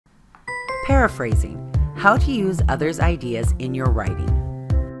Paraphrasing, how to use others' ideas in your writing.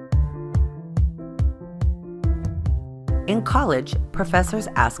 In college, professors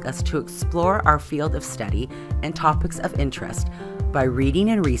ask us to explore our field of study and topics of interest by reading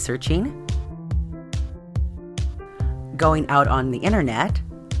and researching, going out on the internet,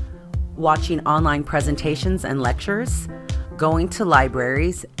 watching online presentations and lectures, going to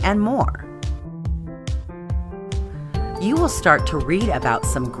libraries, and more. You will start to read about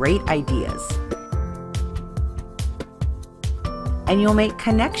some great ideas, and you'll make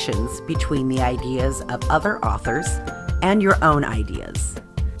connections between the ideas of other authors and your own ideas.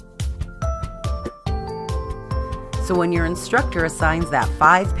 So when your instructor assigns that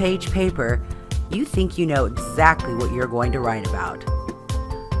 5-page paper, you think you know exactly what you're going to write about.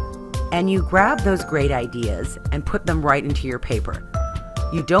 And you grab those great ideas and put them right into your paper.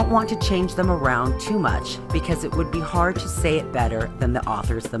 You don't want to change them around too much because it would be hard to say it better than the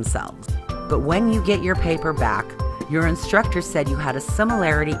authors themselves. But when you get your paper back, your instructor said you had a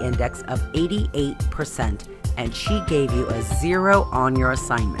similarity index of 88%, and she gave you a 0 on your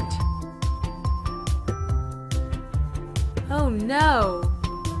assignment. Oh no!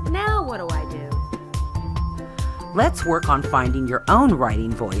 Now what do I do? Let's work on finding your own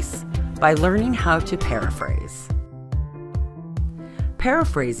writing voice by learning how to paraphrase.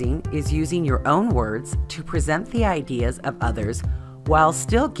 Paraphrasing is using your own words to present the ideas of others while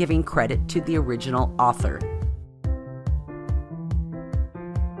still giving credit to the original author.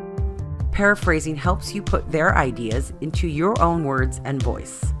 Paraphrasing helps you put their ideas into your own words and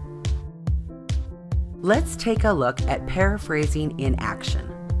voice. Let's take a look at paraphrasing in action.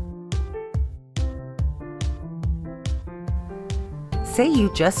 Say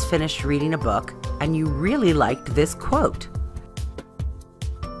you just finished reading a book and you really liked this quote.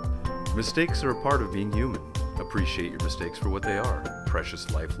 Mistakes are a part of being human. Appreciate your mistakes for what they are,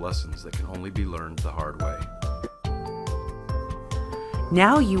 precious life lessons that can only be learned the hard way.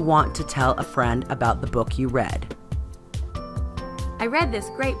 Now you want to tell a friend about the book you read. I read this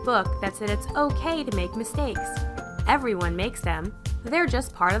great book that said it's okay to make mistakes. Everyone makes them. They're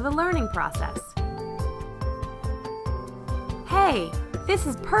just part of the learning process. Hey, this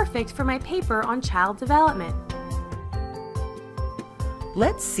is perfect for my paper on child development.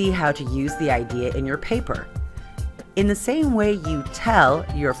 Let's see how to use the idea in your paper. In the same way you tell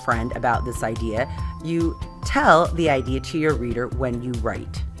your friend about this idea, you tell the idea to your reader when you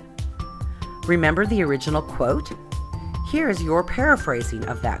write. Remember the original quote? Here is your paraphrasing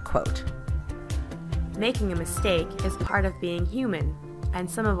of that quote. Making a mistake is part of being human, and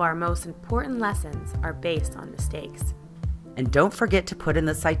some of our most important lessons are based on mistakes. And don't forget to put in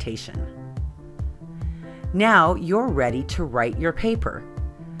the citation. Now you're ready to write your paper.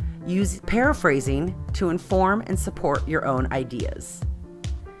 Use paraphrasing to inform and support your own ideas.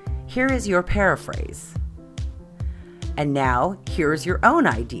 Here is your paraphrase. And now here's your own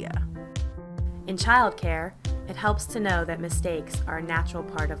idea. In childcare, it helps to know that mistakes are a natural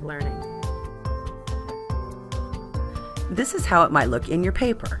part of learning. This is how it might look in your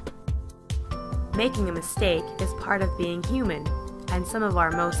paper. Making a mistake is part of being human, and some of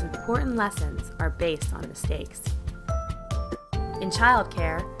our most important lessons are based on mistakes. In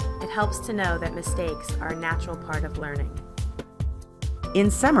childcare, it helps to know that mistakes are a natural part of learning. In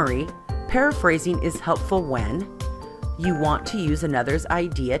summary, paraphrasing is helpful when you want to use another's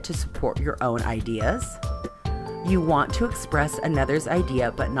idea to support your own ideas, you want to express another's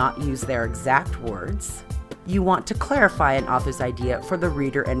idea but not use their exact words, you want to clarify an author's idea for the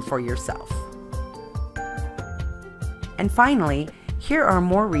reader and for yourself. And finally, here are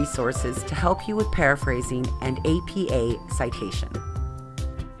more resources to help you with paraphrasing and APA citation.